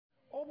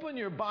Open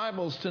your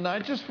Bibles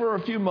tonight, just for a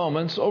few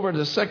moments, over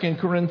to 2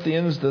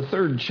 Corinthians, the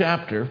 3rd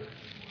chapter.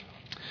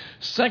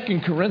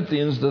 2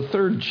 Corinthians, the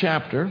 3rd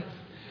chapter.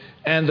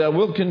 And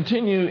we'll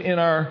continue in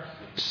our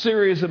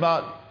series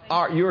about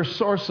your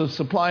source of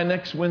supply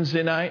next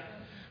Wednesday night.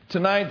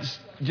 Tonight's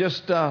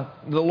just, the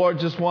Lord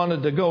just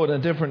wanted to go in a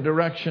different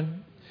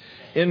direction.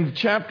 In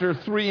chapter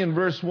 3 and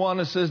verse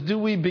 1, it says, "Do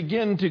we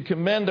begin to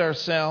commend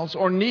ourselves,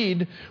 or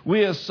need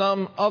we as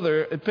some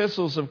other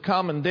epistles of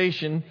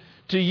commendation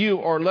to you,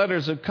 or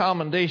letters of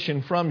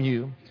commendation from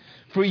you?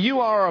 For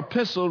you are an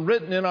epistle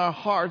written in our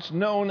hearts,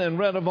 known and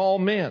read of all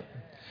men.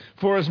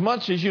 For as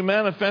much as you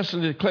manifestly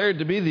declared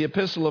to be the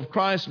epistle of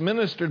Christ,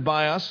 ministered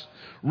by us,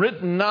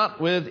 written not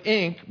with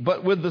ink,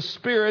 but with the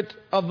Spirit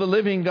of the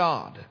living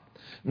God,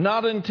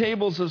 not in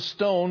tables of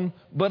stone,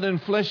 but in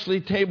fleshly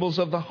tables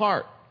of the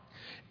heart.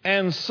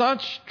 And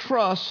such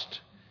trust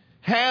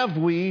have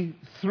we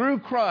through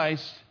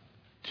Christ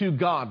to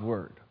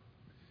Godward."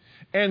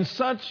 And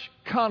such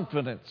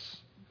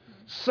confidence,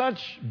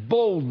 such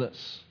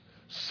boldness,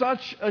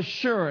 such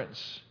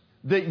assurance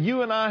that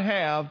you and I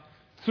have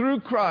through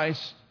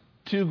Christ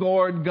to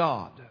Lord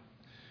God.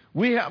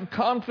 We have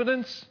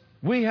confidence,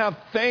 we have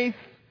faith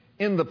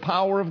in the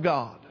power of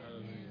God.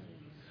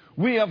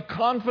 We have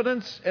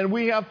confidence and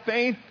we have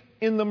faith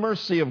in the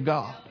mercy of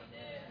God.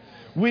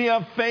 We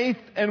have faith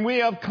and we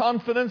have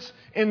confidence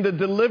in the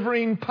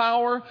delivering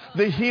power,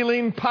 the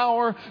healing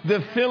power,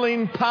 the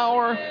filling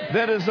power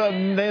that is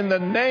in the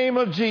name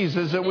of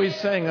Jesus that we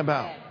sang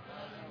about.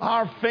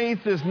 Our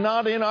faith is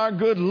not in our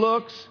good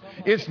looks.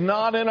 It's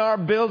not in our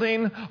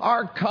building.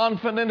 Our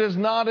confidence is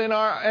not in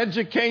our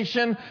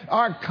education.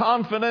 Our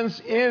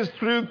confidence is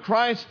through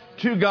Christ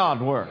to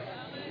Godward.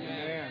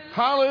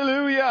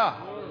 Hallelujah.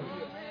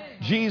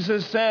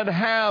 Jesus said,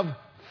 have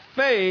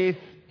faith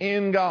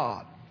in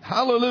God.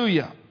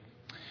 Hallelujah.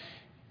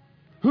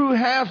 Who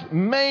hath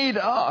made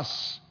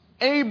us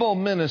able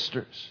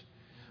ministers.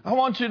 I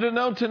want you to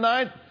know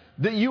tonight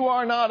that you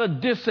are not a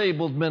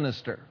disabled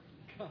minister.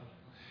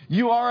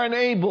 You are an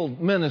able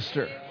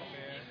minister.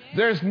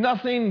 There's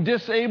nothing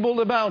disabled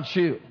about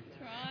you.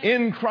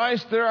 In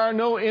Christ there are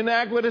no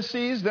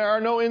inadequacies. There are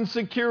no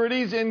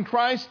insecurities. In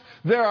Christ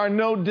there are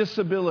no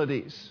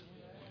disabilities.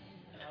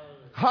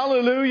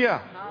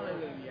 Hallelujah.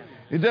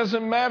 It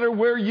doesn't matter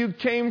where you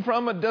came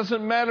from. It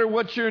doesn't matter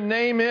what your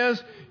name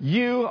is.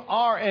 You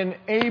are an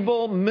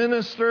able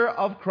minister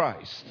of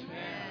Christ.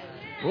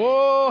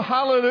 Oh,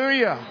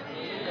 hallelujah.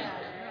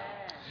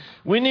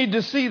 We need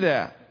to see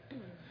that.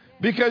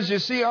 Because you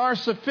see, our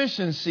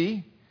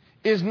sufficiency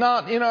is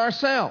not in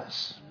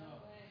ourselves.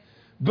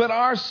 But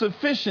our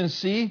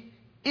sufficiency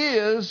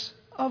is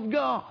of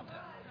God.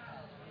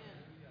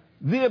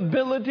 The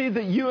ability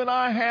that you and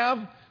I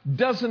have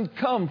doesn't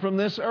come from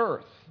this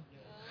earth.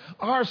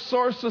 Our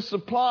source of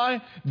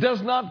supply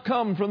does not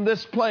come from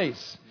this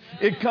place.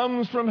 It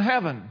comes from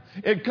heaven.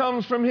 It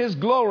comes from His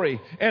glory.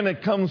 And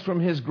it comes from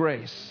His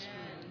grace.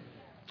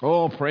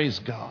 Oh, praise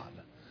God.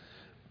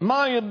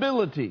 My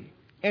ability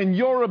and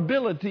your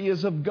ability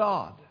is of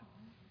God.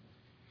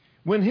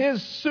 When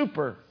His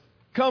super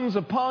comes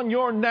upon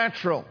your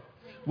natural,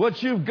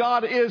 what you've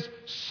got is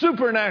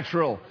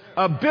supernatural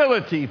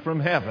ability from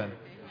heaven.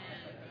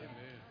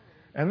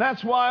 And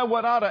that's why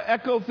what ought to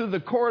echo through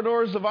the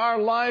corridors of our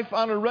life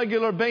on a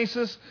regular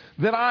basis,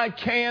 that I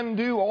can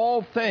do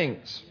all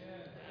things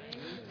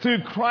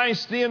through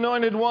Christ the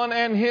Anointed One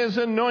and His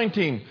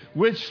anointing,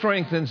 which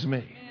strengthens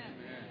me.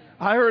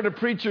 I heard a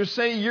preacher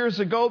say years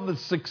ago that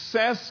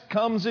success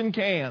comes in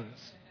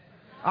cans.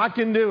 I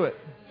can do it.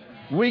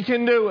 We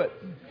can do it.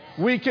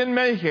 We can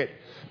make it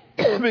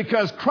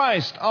because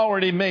Christ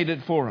already made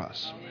it for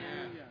us.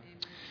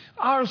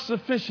 Our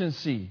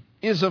sufficiency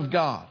is of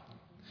God,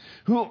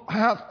 who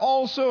hath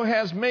also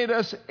has made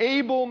us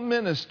able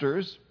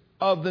ministers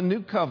of the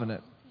new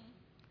covenant,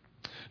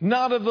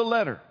 not of the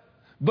letter,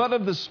 but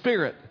of the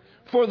Spirit.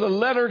 For the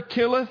letter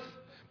killeth,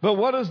 but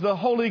what does the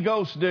Holy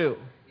Ghost do?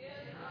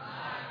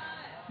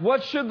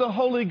 What should the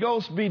Holy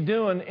Ghost be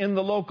doing in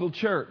the local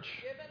church?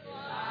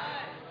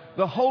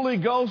 The Holy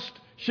Ghost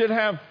should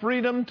have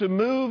freedom to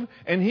move,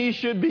 and He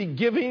should be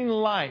giving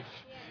life.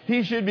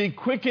 He should be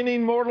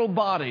quickening mortal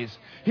bodies.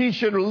 He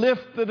should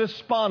lift the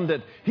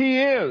despondent.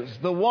 He is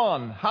the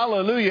one,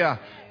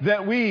 hallelujah,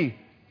 that we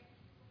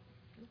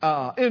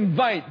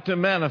invite to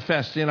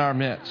manifest in our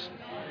midst.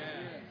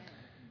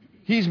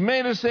 He's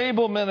made us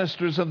able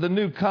ministers of the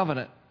new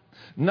covenant,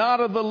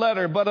 not of the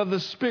letter, but of the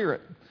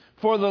Spirit.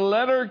 For the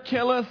letter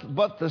killeth,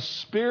 but the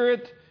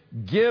Spirit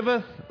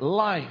giveth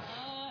life.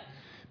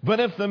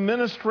 But if the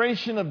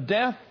ministration of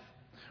death,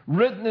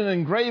 written and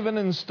engraven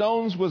in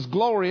stones, was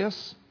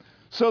glorious,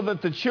 so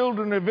that the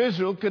children of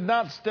Israel could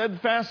not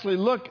steadfastly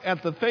look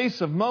at the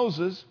face of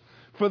Moses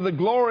for the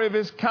glory of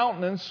his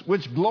countenance,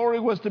 which glory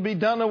was to be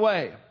done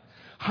away,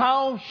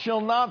 how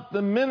shall not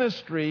the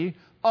ministry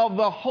of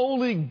the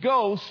Holy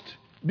Ghost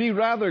be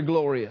rather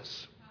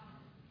glorious?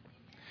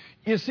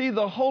 You see,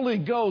 the Holy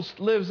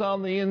Ghost lives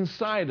on the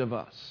inside of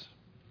us.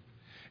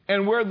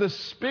 And where the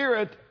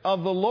Spirit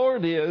of the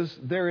Lord is,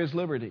 there is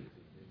liberty.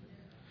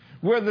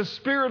 Where the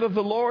Spirit of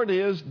the Lord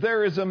is,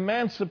 there is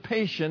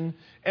emancipation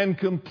and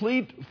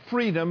complete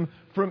freedom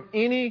from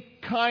any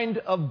kind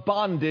of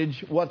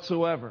bondage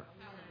whatsoever.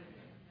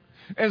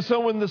 And so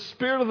when the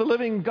Spirit of the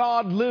living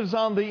God lives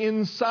on the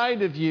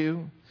inside of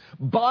you,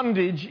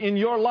 bondage in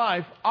your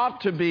life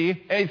ought to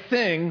be a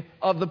thing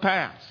of the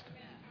past.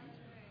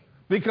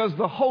 Because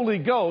the Holy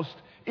Ghost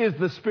is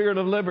the Spirit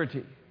of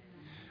liberty.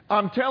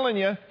 I'm telling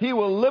you, He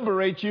will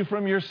liberate you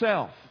from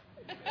yourself.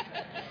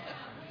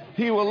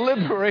 He will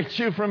liberate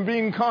you from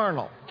being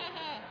carnal.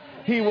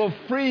 He will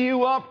free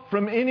you up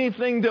from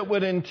anything that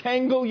would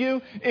entangle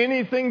you,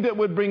 anything that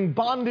would bring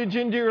bondage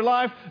into your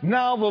life.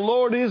 Now the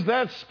Lord is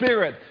that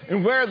Spirit.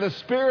 And where the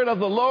Spirit of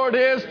the Lord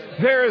is,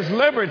 there is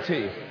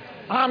liberty.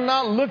 I'm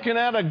not looking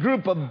at a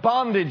group of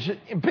bondage,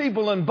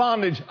 people in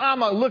bondage. I'm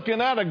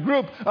looking at a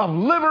group of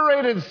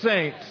liberated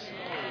saints.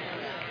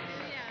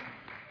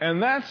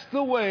 And that's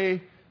the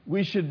way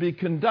we should be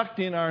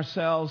conducting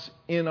ourselves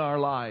in our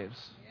lives.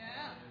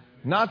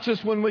 Not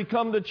just when we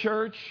come to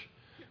church,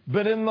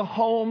 but in the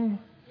home,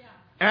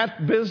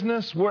 at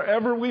business,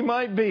 wherever we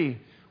might be.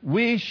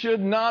 We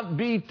should not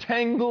be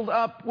tangled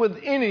up with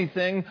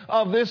anything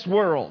of this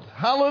world.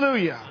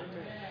 Hallelujah.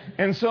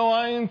 And so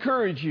I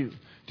encourage you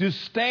to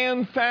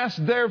stand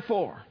fast,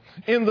 therefore,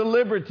 in the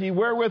liberty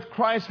wherewith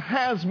Christ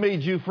has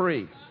made you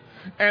free.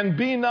 And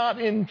be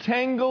not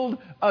entangled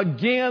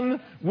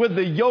again with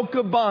the yoke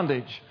of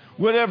bondage.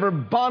 Whatever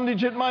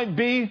bondage it might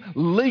be,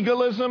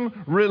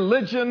 legalism,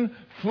 religion,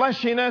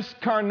 fleshiness,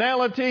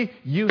 carnality,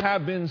 you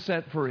have been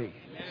set free.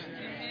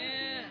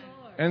 Amen.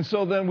 And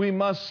so then we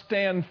must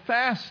stand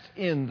fast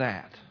in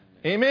that.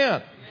 Amen.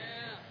 Amen.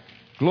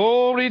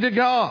 Glory to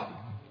God.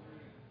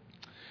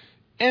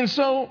 And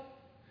so,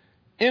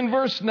 in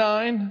verse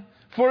 9,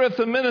 for if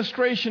the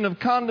ministration of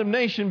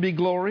condemnation be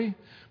glory,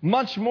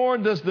 much more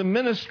does the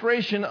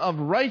ministration of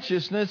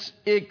righteousness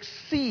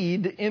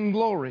exceed in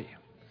glory.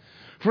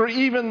 For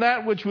even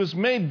that which was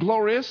made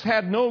glorious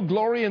had no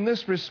glory in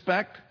this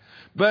respect,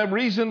 by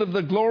reason of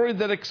the glory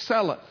that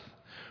excelleth.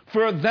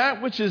 For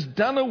that which is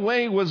done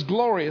away was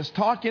glorious,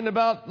 talking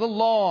about the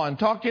law and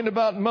talking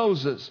about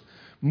Moses.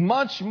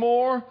 Much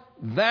more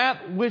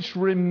that which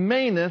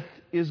remaineth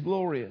is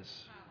glorious.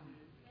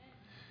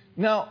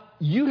 Now,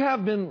 you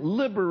have been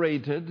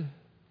liberated,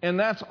 and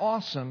that's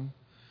awesome.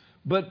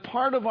 But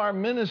part of our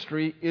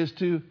ministry is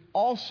to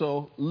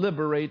also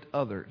liberate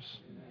others.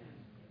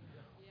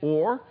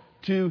 Or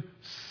to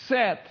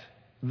set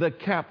the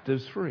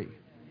captives free.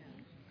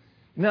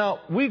 Now,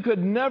 we could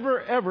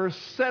never, ever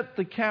set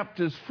the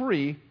captives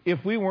free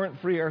if we weren't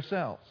free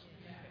ourselves.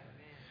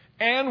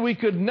 And we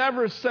could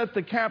never set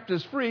the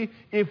captives free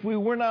if we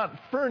were not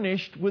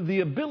furnished with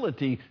the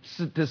ability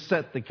to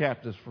set the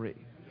captives free.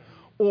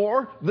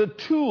 Or the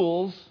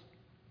tools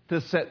to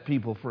set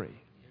people free.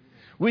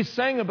 We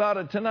sang about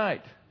it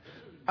tonight.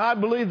 I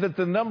believe that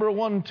the number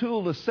one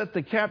tool to set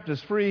the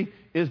captives free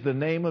is the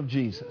name of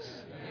Jesus.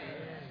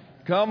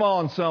 Come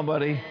on,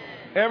 somebody.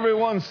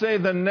 Everyone say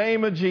the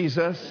name of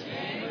Jesus.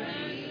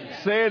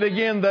 Say it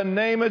again, the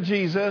name of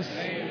Jesus.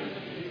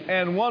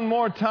 And one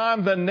more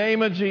time, the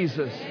name of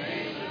Jesus.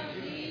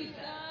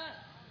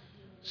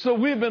 So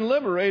we've been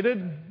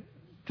liberated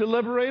to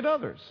liberate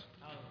others.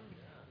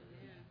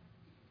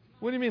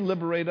 What do you mean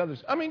liberate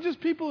others? I mean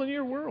just people in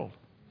your world.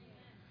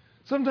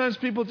 Sometimes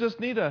people just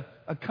need a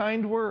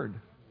kind word.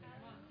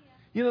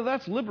 You know,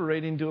 that's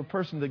liberating to a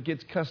person that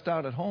gets cussed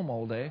out at home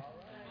all day.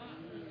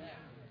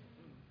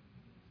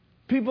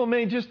 People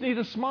may just need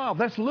a smile.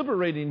 That's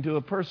liberating to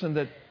a person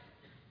that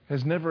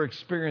has never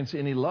experienced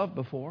any love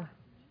before.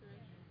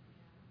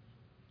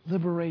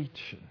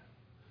 Liberation,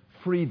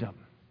 freedom.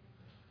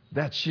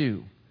 That's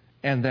you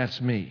and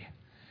that's me.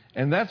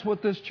 And that's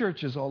what this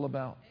church is all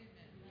about.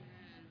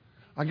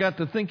 I got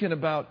to thinking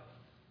about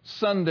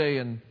Sunday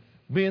and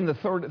being the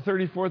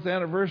 34th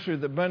anniversary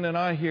that Ben and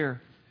I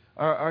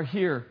are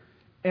here.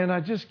 And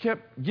I just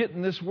kept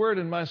getting this word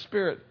in my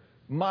spirit.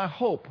 My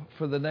hope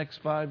for the next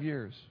 5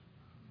 years.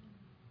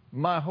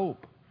 My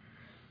hope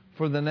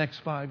for the next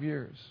 5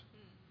 years.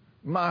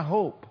 My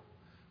hope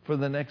for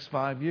the next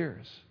 5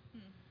 years.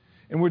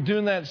 And we're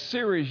doing that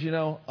series,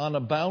 on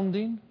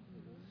abounding.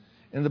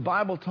 And the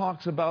Bible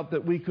talks about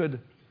that we could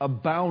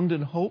abound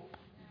in hope.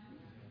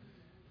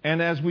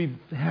 And as we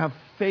have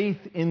faith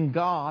in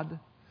God,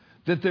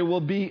 that there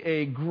will be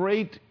a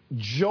great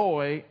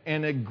joy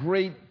and a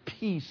great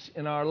peace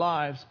in our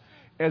lives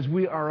as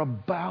we are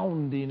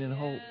abounding in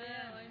hope.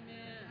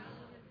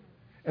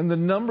 And the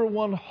number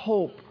one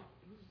hope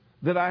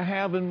that I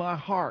have in my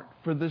heart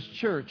for this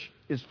church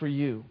is for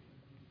you.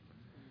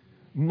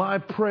 My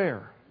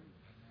prayer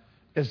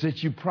is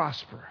that you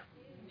prosper.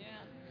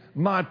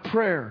 My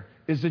prayer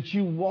is that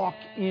you walk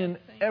in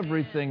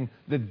everything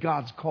that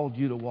God's called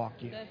you to walk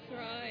in. That's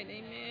right.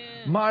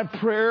 Amen. My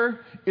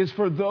prayer is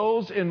for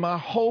those, and my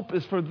hope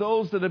is for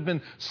those that have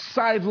been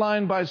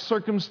sidelined by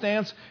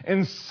circumstance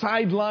and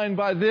sidelined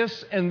by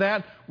this and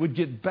that, would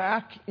get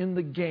back in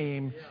the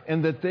game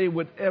and that they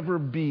would ever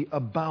be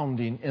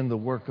abounding in the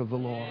work of the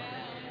Lord.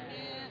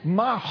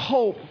 My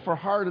hope for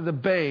Heart of the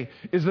Bay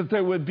is that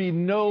there would be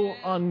no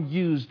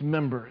unused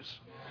members,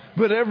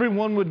 but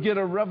everyone would get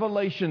a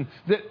revelation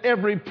that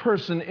every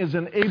person is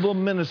an able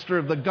minister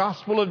of the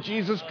gospel of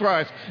Jesus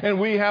Christ. And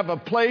we have a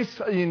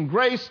place in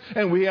grace,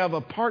 and we have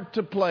a part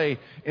to play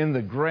in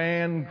the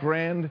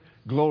grand,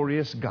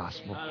 glorious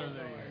gospel.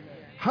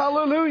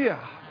 Hallelujah.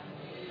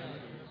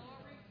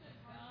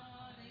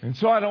 And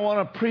so I don't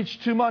want to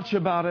preach too much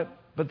about it,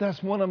 but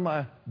that's one of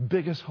my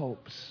biggest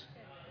hopes.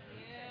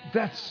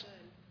 That's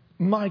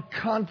my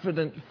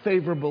confident,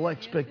 favorable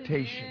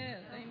expectation.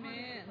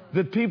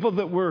 That people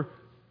that were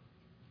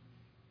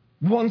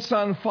once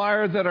on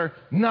fire, that are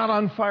not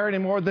on fire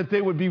anymore, that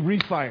they would be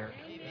refired.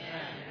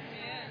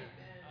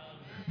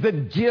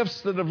 That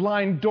gifts that have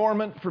lain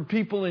dormant for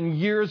people in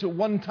years at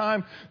one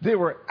time, they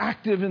were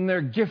active in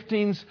their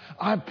giftings.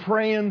 I'm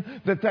praying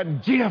that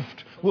that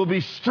gift will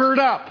be stirred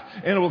up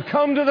and it will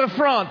come to the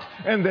front,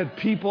 and that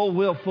people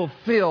will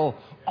fulfill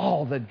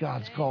all that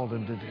God's called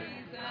them to do.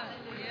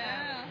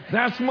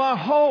 That's my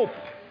hope.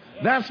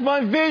 That's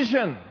my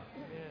vision.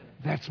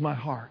 That's my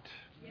heart.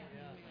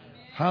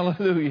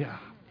 Hallelujah.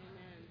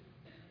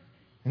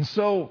 And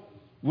so,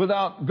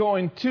 without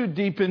going too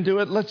deep into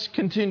it, let's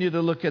continue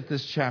to look at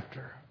this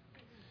chapter.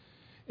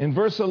 In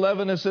verse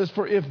 11 it says,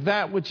 "For if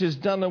that which is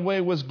done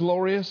away was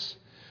glorious,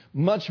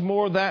 much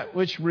more that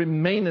which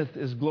remaineth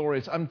is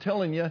glorious." I'm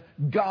telling you,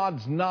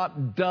 God's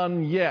not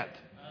done yet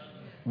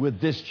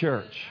with this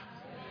church.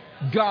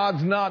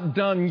 God's not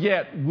done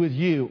yet with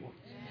you.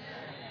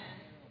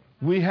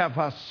 We have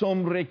come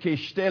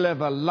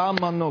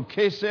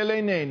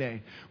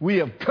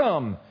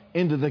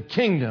into the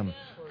kingdom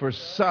for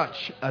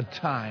such a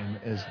time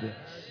as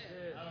this.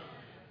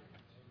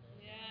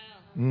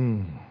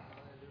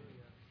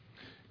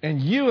 And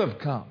you have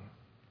come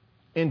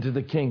into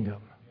the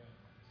kingdom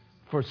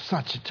for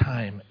such a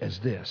time as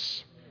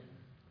this.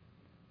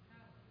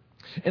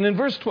 And in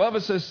verse 12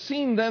 it says,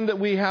 "Seeing then that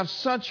we have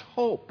such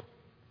hope."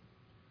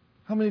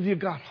 How many of you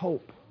got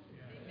hope?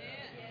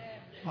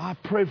 Well, I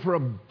pray for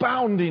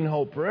abounding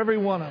hope for every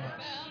one of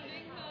us.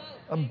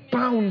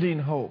 Abounding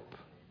hope.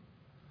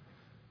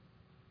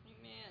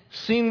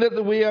 Seeing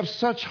that we have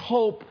such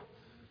hope,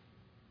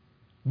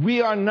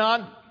 we are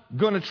not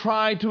going to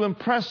try to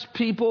impress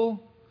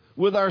people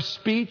with our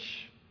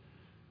speech.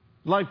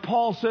 Like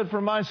Paul said, "For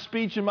my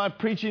speech and my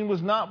preaching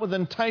was not with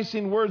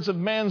enticing words of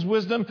man's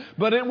wisdom,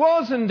 but it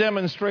was in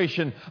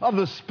demonstration of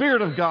the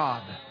Spirit of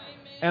God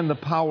and the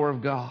power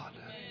of God."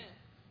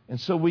 And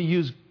so we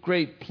use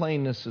great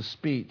plainness of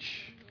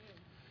speech.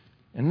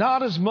 And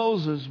not as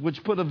Moses,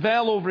 which put a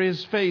veil over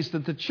his face,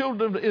 that the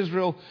children of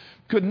Israel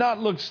could not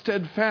look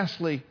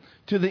steadfastly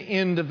to the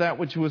end of that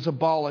which was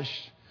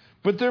abolished.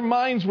 But their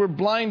minds were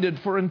blinded,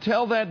 for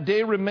until that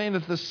day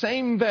remaineth the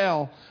same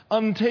veil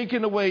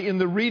untaken away in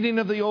the reading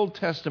of the Old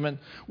Testament,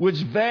 which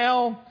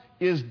veil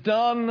is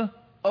done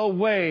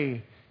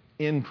away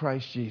in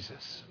Christ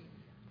Jesus.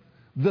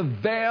 The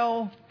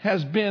veil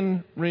has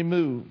been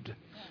removed.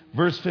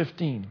 Verse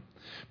 15.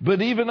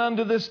 "But even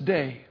unto this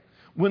day,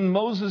 when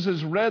Moses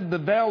is read, the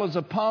veil is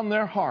upon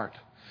their heart.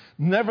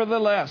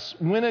 Nevertheless,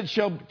 when it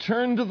shall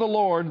turn to the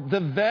Lord, the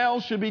veil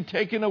shall be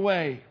taken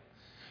away.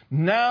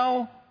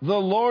 Now the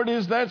Lord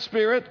is that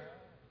Spirit,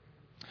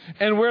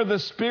 and where the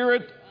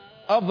Spirit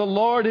of the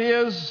Lord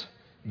is,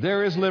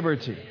 there is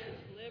liberty."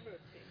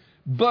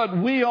 But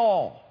we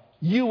all,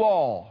 you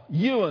all,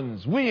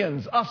 you'uns,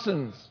 we'uns,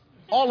 us'uns,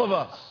 all of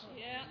us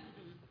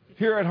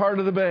here at Heart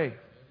of the Bay,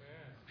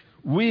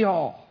 we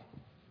all,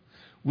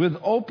 with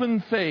open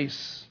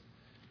face,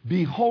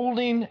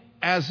 beholding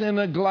as in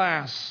a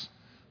glass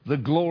the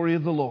glory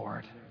of the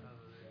Lord.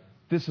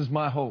 This is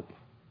my hope,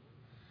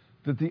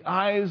 that the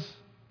eyes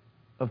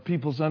of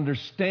people's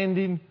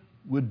understanding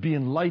would be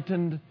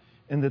enlightened,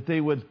 and that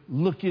they would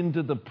look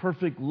into the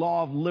perfect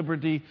law of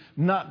liberty,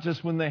 not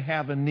just when they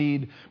have a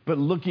need, but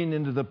looking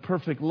into the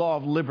perfect law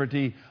of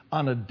liberty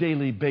on a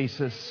daily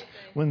basis.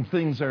 When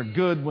things are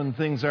good, when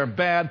things are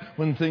bad,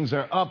 when things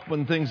are up,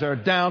 when things are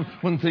down,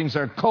 when things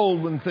are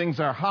cold, when things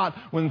are hot,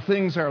 when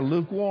things are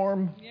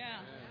lukewarm.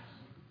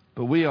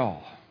 But we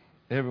all,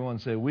 everyone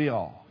say, we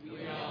all.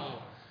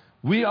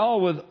 We all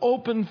with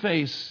open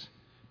face,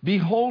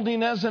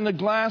 beholding as in a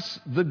glass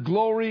the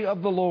glory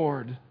of the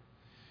Lord.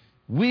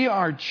 We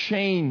are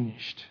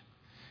changed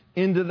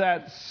into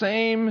that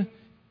same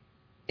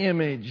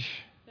image.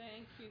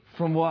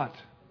 From what?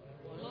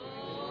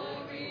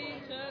 Glory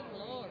to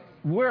glory.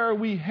 Where are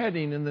we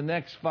heading in the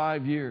next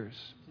 5 years?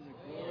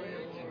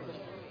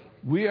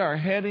 We are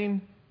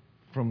heading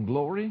from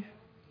glory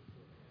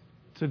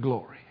to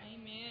glory.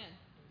 Amen.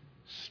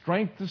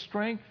 Strength to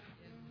strength,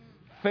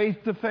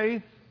 faith to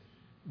faith,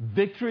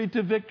 victory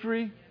to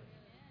victory.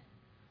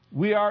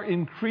 We are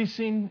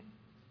increasing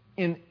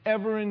in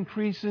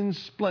ever-increasing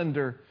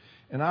splendor.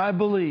 And I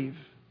believe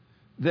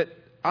that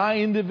I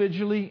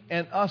individually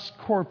and us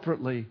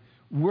corporately,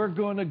 we're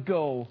going to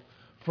go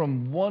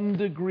from one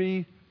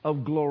degree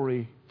of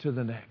glory to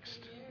the next.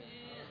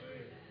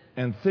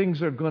 And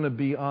things are going to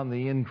be on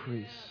the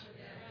increase.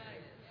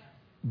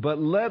 But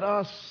let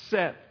us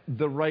set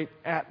the right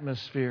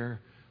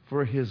atmosphere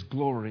for His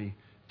glory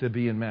to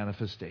be in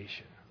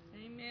manifestation.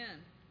 Amen.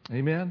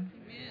 Amen?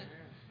 Amen.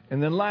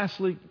 And then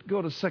lastly, go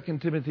to 2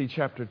 Timothy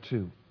chapter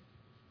 2.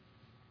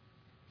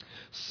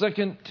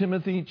 2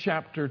 Timothy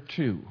chapter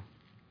 2.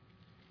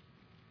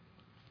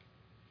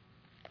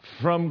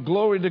 From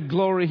glory to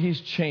glory,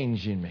 He's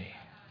changing me.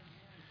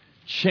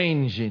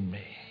 Changing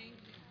me.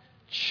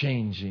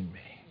 Changing me.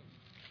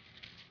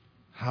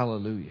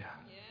 Hallelujah.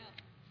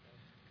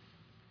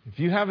 If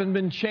you haven't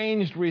been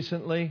changed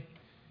recently,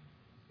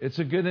 it's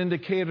a good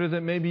indicator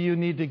that maybe you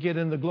need to get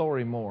in the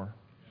glory more.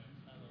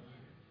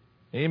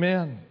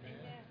 Amen.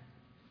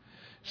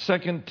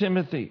 2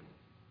 Timothy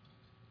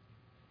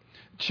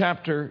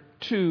chapter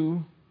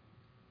 2,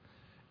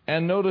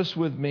 and notice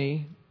with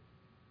me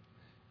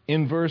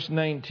in verse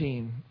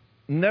 19.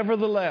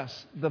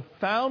 Nevertheless, the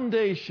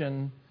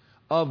foundation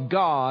of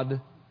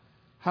God,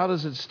 how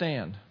does it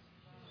stand?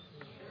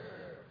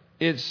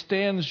 It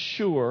stands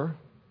sure,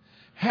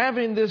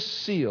 having this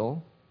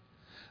seal,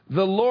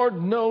 the Lord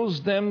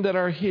knows them that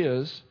are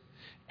His,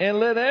 and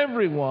let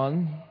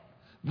everyone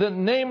that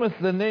nameth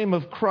the name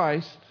of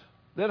Christ,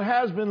 that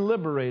has been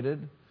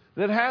liberated,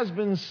 that has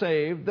been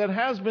saved, that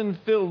has been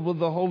filled with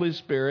the Holy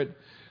Spirit,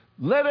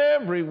 let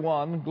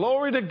everyone,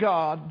 glory to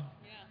God,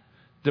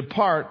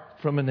 depart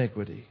from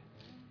iniquity.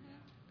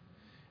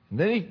 And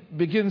then he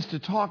begins to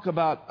talk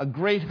about a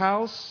great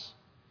house.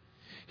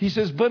 He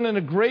says, but in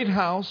a great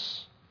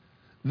house,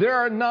 there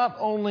are not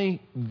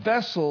only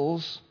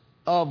vessels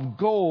of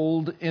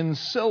gold and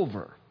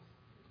silver,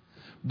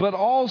 but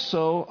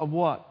also of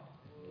what?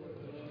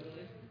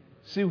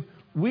 See,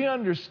 we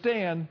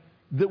understand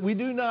that we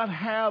do not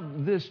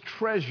have this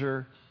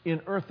treasure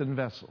in earthen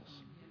vessels.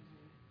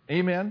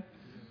 Amen?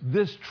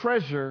 This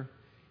treasure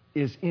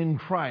is in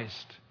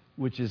Christ,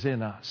 which is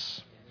in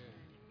us.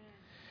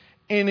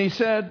 And he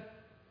said,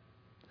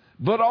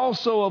 but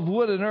also of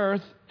wood and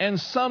earth, and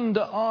some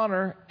to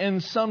honor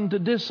and some to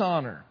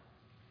dishonor.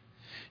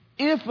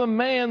 If a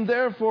man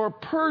therefore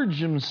purge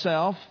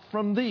himself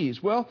from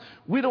these. Well,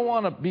 we don't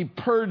want to be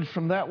purged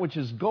from that which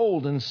is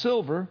gold and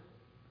silver,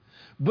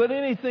 but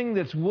anything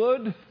that's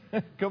wood,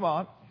 come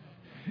on,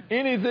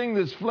 anything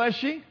that's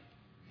fleshy,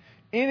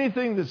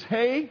 anything that's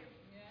hay,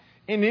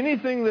 and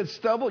anything that's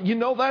stubble, you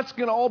know that's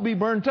going to all be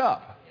burnt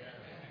up.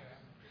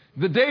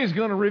 The day is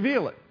going to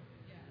reveal it.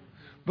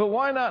 But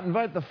why not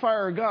invite the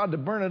fire of God to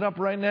burn it up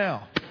right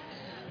now?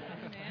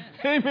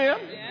 Amen. Amen.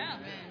 Yeah.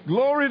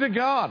 Glory to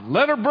God.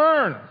 Let her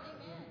burn.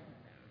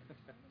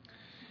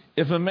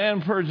 If a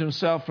man purge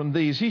himself from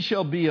these, he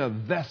shall be a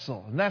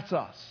vessel. And that's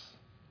us.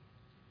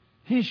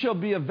 He shall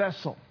be a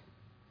vessel.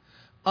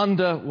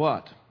 Unto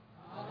what?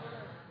 Honor.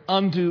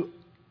 Unto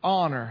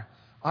honor.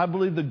 I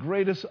believe the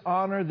greatest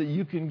honor that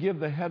you can give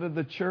the head of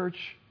the church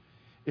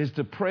is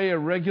to pray a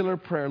regular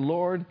prayer.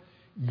 Lord,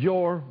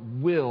 your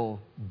will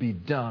be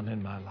done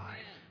in my life.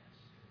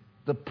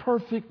 The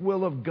perfect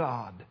will of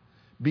God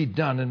be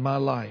done in my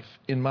life,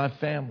 in my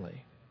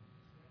family.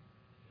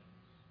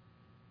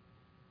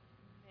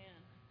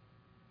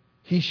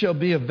 He shall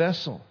be a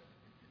vessel.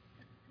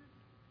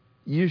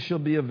 You shall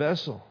be a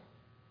vessel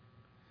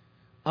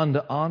unto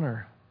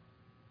honor.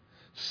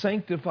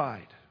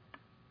 Sanctified.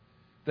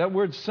 That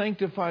word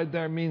sanctified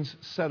there means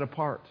set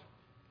apart.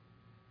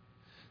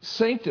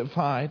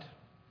 Sanctified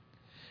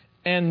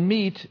and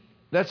meet.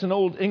 That's an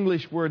old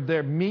English word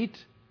there, meet.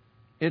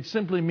 It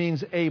simply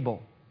means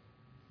able.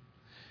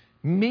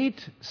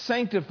 Meet,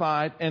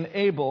 sanctified, and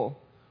able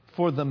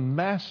for the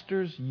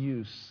master's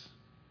use,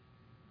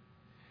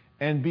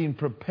 and being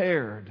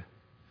prepared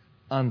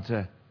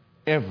unto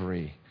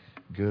every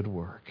good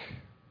work.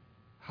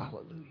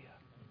 Hallelujah.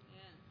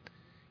 Yeah.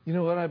 You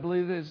know what I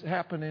believe is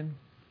happening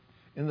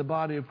in the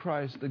body of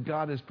Christ? That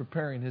God is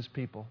preparing His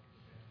people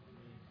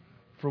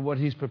for what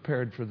He's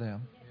prepared for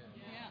them.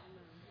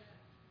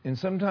 And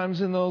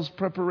sometimes in those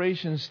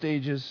preparation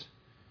stages,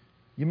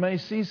 you may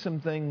see some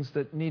things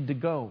that need to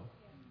go.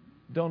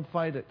 Don't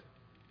fight it.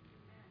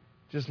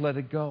 Just let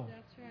it go.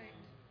 That's right.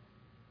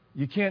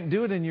 You can't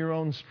do it in your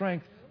own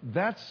strength.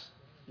 That's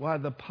why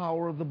the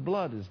power of the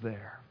blood is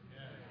there.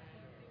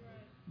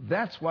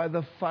 That's why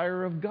the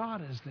fire of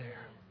God is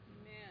there.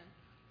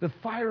 The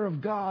fire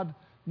of God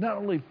not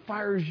only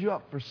fires you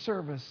up for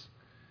service,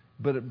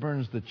 but it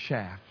burns the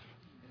chaff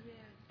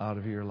out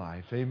of your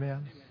life.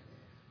 Amen?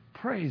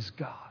 Praise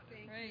God.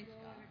 Praise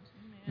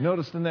God.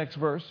 Notice the next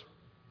verse.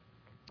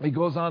 He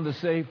goes on to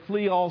say,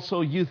 flee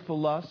also youthful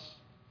lusts.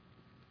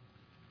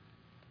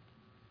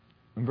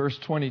 In verse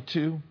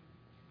 22.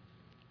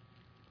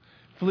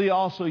 Flee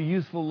also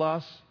youthful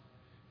lusts.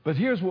 But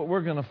here's what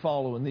we're going to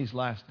follow in these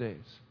last days.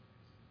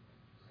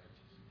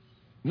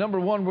 Number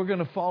one, we're going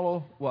to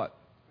follow what?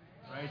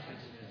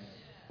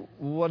 Righteousness.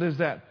 What is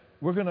that?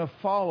 We're going to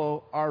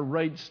follow our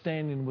right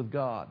standing with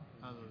God.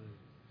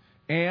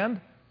 And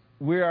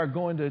we are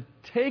going to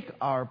take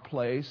our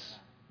place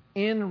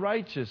in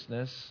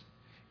righteousness,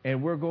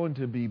 and we're going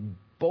to be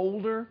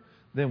bolder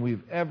than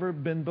we've ever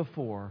been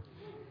before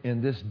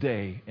in this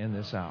day, in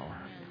this hour.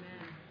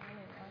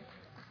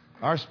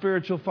 Our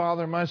spiritual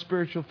father, my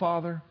spiritual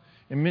father,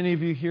 and many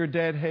of you here,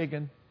 Dad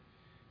Hagin,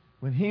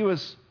 when he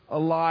was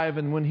alive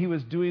and when he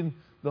was doing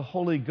the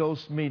Holy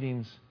Ghost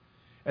meetings,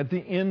 at the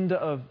end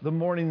of the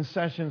morning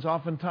sessions,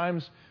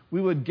 oftentimes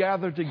we would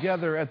gather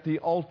together at the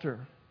altar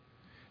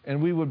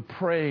and we would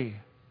pray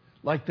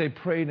like they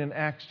prayed in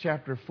Acts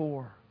chapter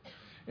 4.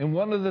 And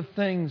one of the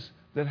things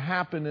that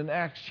happened in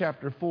Acts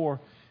chapter 4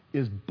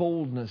 is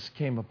boldness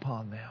came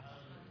upon them.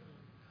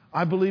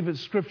 I believe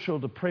it's scriptural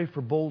to pray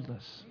for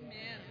boldness.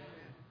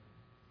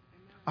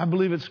 I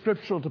believe it's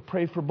scriptural to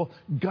pray for boldness.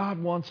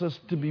 God wants us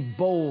to be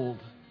bold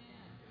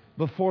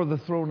before the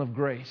throne of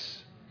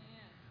grace.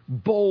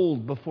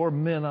 Bold before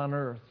men on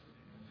earth.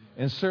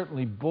 And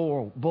certainly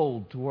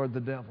bold toward the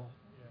devil.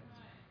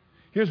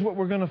 Here's what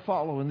we're going to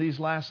follow in these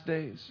last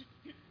days.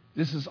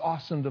 This is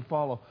awesome to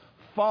follow.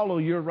 Follow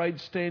your right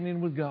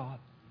standing with God.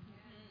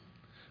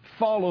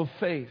 Follow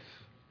faith.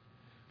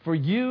 For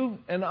you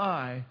and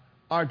I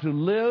are to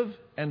live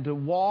and to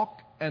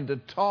walk and to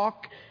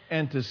talk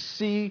and to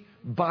see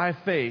by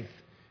faith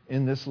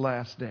in this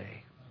last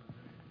day.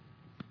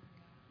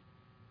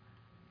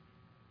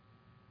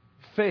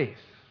 Faith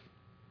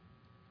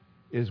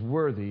is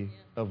worthy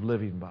of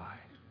living by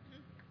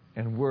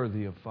and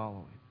worthy of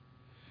following.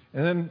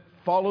 And then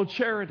follow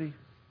charity,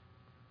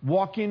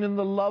 walking in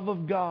the love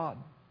of God.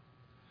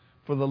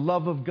 For the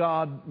love of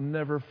God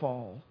never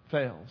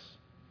fails.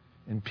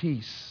 And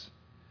peace.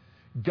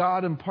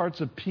 God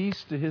imparts a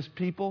peace to His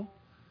people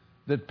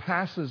that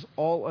passes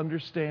all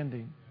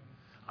understanding.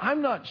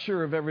 I'm not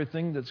sure of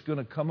everything that's going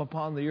to come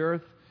upon the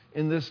earth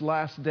in this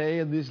last day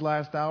and these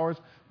last hours,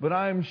 but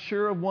I am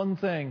sure of one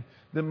thing,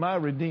 that my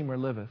Redeemer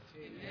liveth.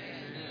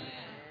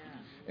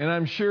 And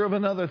I'm sure of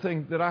another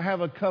thing, that I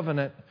have a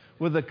covenant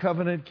with a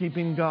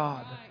covenant-keeping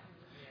God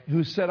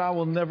who said, I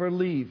will never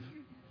leave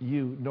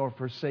you nor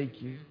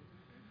forsake you.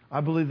 I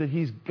believe that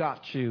He's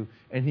got you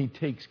and He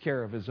takes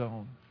care of His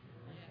own.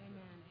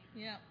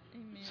 Yeah.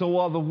 Amen. So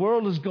while the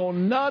world is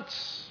going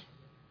nuts,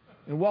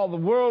 and while the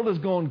world is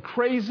going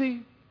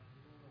crazy,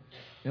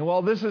 and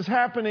while this is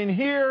happening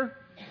here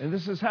and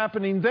this is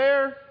happening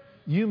there,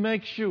 you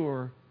make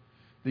sure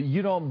that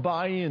you don't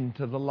buy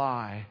into the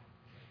lie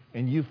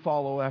and you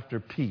follow after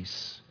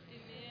peace.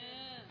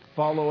 Amen.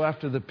 Follow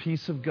after the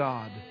peace of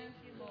God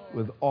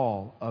with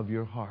all of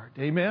your heart.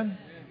 Amen?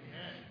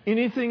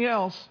 Anything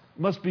else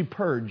must be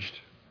purged.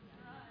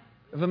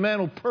 If a man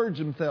will purge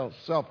himself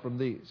from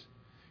these,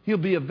 he'll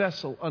be a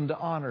vessel unto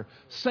honor,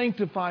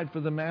 sanctified for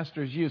the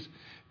master's use.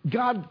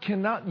 God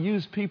cannot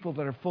use people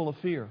that are full of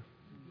fear.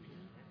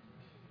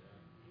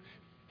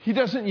 He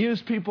doesn't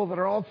use people that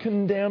are all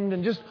condemned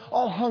and just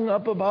all hung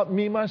up about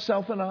me,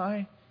 myself, and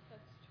I.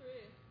 That's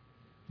true.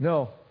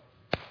 No.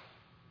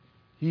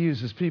 He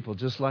uses people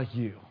just like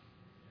you.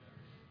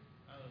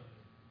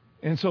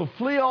 And so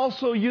flee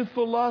also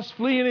youthful lust.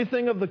 Flee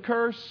anything of the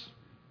curse.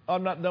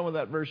 I'm not done with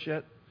that verse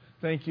yet.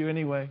 Thank you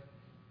anyway.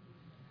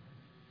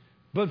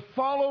 But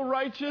follow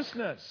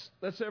righteousness.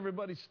 Let's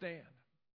everybody stand.